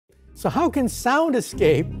So how can sound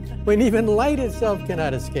escape when even light itself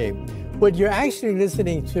cannot escape? What you're actually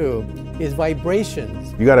listening to is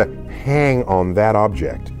vibrations. You got to hang on that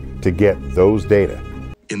object to get those data.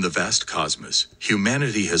 In the vast cosmos,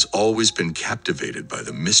 humanity has always been captivated by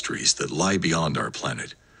the mysteries that lie beyond our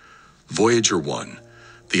planet. Voyager 1,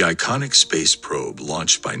 the iconic space probe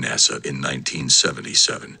launched by NASA in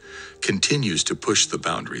 1977, continues to push the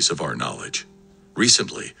boundaries of our knowledge.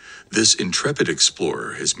 Recently, this intrepid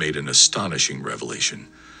explorer has made an astonishing revelation,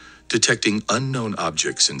 detecting unknown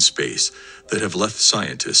objects in space that have left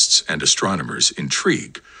scientists and astronomers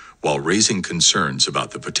intrigued while raising concerns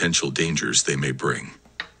about the potential dangers they may bring.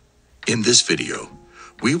 In this video,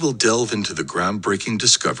 we will delve into the groundbreaking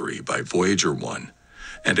discovery by Voyager 1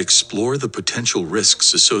 and explore the potential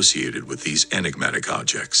risks associated with these enigmatic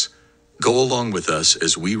objects. Go along with us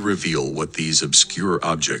as we reveal what these obscure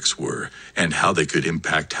objects were and how they could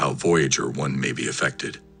impact how Voyager 1 may be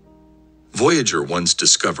affected. Voyager 1's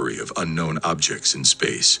discovery of unknown objects in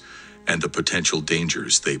space and the potential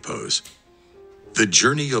dangers they pose. The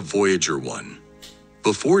journey of Voyager 1.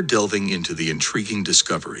 Before delving into the intriguing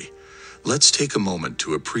discovery, let's take a moment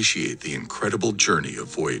to appreciate the incredible journey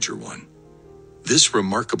of Voyager 1. This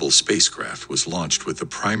remarkable spacecraft was launched with the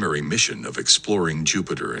primary mission of exploring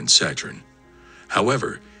Jupiter and Saturn.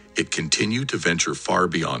 However, it continued to venture far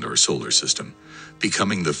beyond our solar system,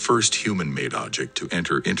 becoming the first human-made object to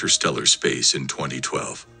enter interstellar space in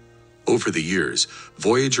 2012. Over the years,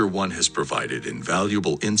 Voyager 1 has provided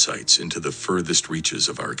invaluable insights into the furthest reaches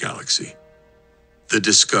of our galaxy. The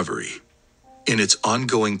discovery. In its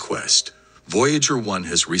ongoing quest, Voyager 1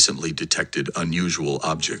 has recently detected unusual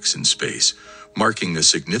objects in space, marking a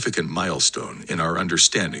significant milestone in our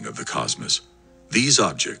understanding of the cosmos. These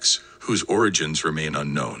objects, whose origins remain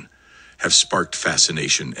unknown, have sparked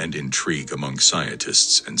fascination and intrigue among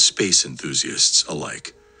scientists and space enthusiasts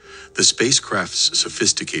alike. The spacecraft's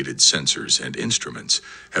sophisticated sensors and instruments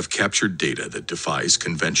have captured data that defies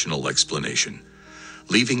conventional explanation,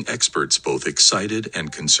 leaving experts both excited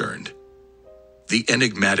and concerned. The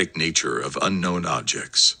enigmatic nature of unknown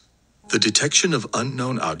objects. The detection of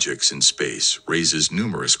unknown objects in space raises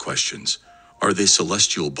numerous questions. Are they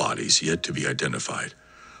celestial bodies yet to be identified?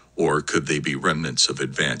 Or could they be remnants of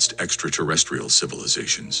advanced extraterrestrial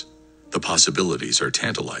civilizations? The possibilities are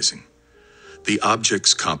tantalizing. The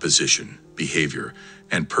object's composition, behavior,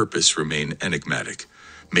 and purpose remain enigmatic,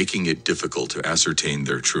 making it difficult to ascertain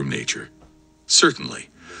their true nature. Certainly,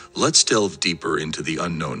 let's delve deeper into the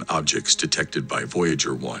unknown objects detected by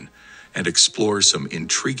Voyager 1 and explore some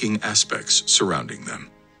intriguing aspects surrounding them.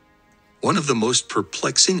 One of the most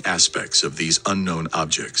perplexing aspects of these unknown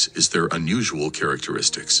objects is their unusual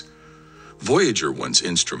characteristics. Voyager 1's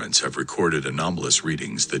instruments have recorded anomalous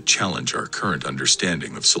readings that challenge our current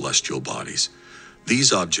understanding of celestial bodies.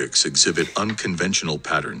 These objects exhibit unconventional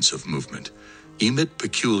patterns of movement, emit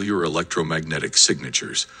peculiar electromagnetic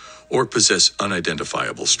signatures, or possess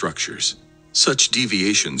unidentifiable structures. Such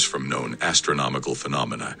deviations from known astronomical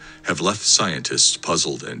phenomena have left scientists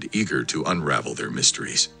puzzled and eager to unravel their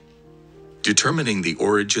mysteries. Determining the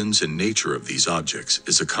origins and nature of these objects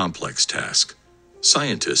is a complex task.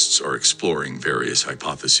 Scientists are exploring various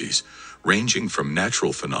hypotheses, ranging from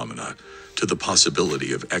natural phenomena to the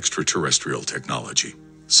possibility of extraterrestrial technology.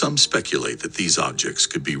 Some speculate that these objects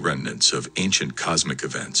could be remnants of ancient cosmic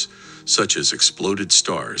events, such as exploded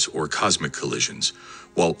stars or cosmic collisions,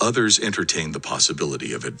 while others entertain the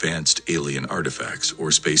possibility of advanced alien artifacts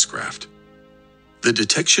or spacecraft. The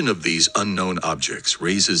detection of these unknown objects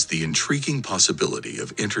raises the intriguing possibility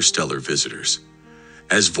of interstellar visitors.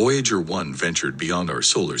 As Voyager 1 ventured beyond our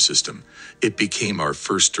solar system, it became our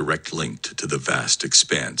first direct link to the vast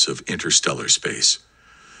expanse of interstellar space.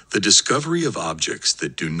 The discovery of objects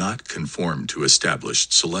that do not conform to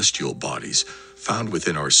established celestial bodies found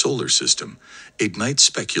within our solar system ignites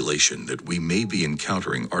speculation that we may be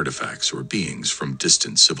encountering artifacts or beings from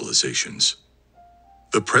distant civilizations.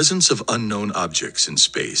 The presence of unknown objects in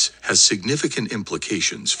space has significant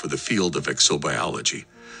implications for the field of exobiology,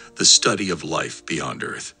 the study of life beyond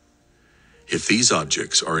Earth. If these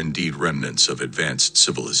objects are indeed remnants of advanced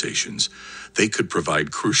civilizations, they could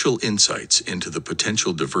provide crucial insights into the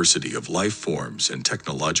potential diversity of life forms and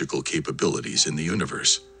technological capabilities in the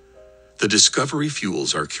universe. The discovery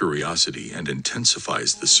fuels our curiosity and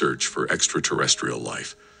intensifies the search for extraterrestrial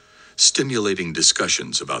life, stimulating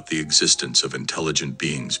discussions about the existence of intelligent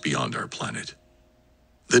beings beyond our planet.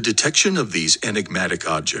 The detection of these enigmatic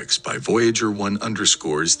objects by Voyager 1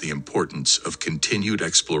 underscores the importance of continued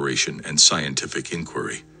exploration and scientific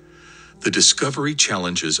inquiry. The discovery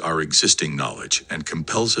challenges our existing knowledge and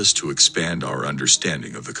compels us to expand our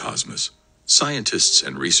understanding of the cosmos. Scientists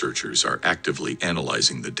and researchers are actively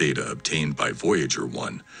analyzing the data obtained by Voyager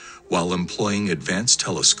 1 while employing advanced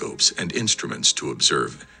telescopes and instruments to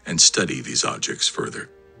observe and study these objects further.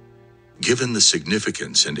 Given the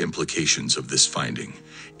significance and implications of this finding,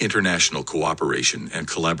 international cooperation and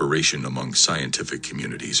collaboration among scientific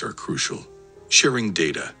communities are crucial. Sharing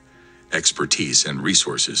data, expertise, and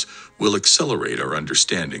resources will accelerate our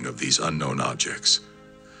understanding of these unknown objects.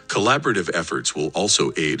 Collaborative efforts will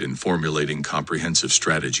also aid in formulating comprehensive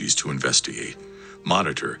strategies to investigate,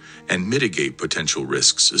 monitor, and mitigate potential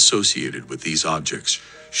risks associated with these objects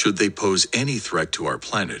should they pose any threat to our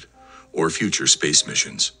planet or future space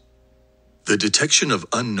missions. The detection of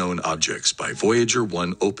unknown objects by Voyager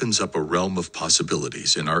 1 opens up a realm of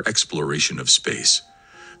possibilities in our exploration of space.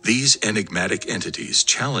 These enigmatic entities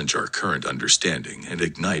challenge our current understanding and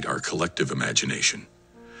ignite our collective imagination.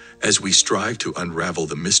 As we strive to unravel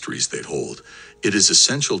the mysteries they hold, it is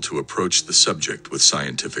essential to approach the subject with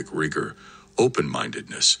scientific rigor,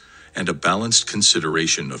 open-mindedness, and a balanced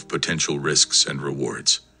consideration of potential risks and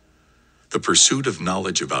rewards. The pursuit of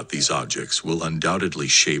knowledge about these objects will undoubtedly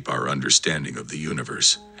shape our understanding of the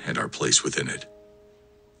universe and our place within it.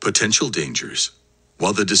 Potential dangers.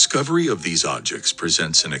 While the discovery of these objects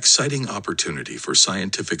presents an exciting opportunity for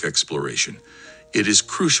scientific exploration, it is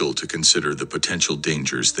crucial to consider the potential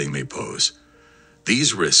dangers they may pose.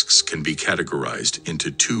 These risks can be categorized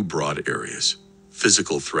into two broad areas: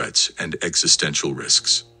 physical threats and existential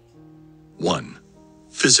risks. 1.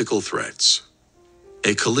 Physical threats.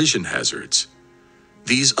 Collision hazards.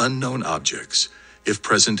 These unknown objects, if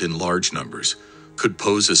present in large numbers, could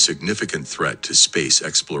pose a significant threat to space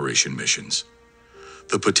exploration missions.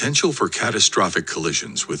 The potential for catastrophic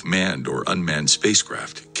collisions with manned or unmanned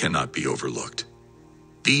spacecraft cannot be overlooked.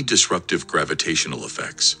 B. Disruptive gravitational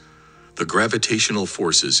effects. The gravitational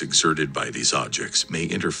forces exerted by these objects may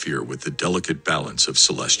interfere with the delicate balance of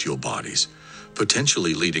celestial bodies,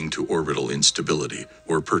 potentially leading to orbital instability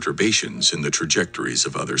or perturbations in the trajectories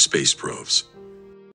of other space probes.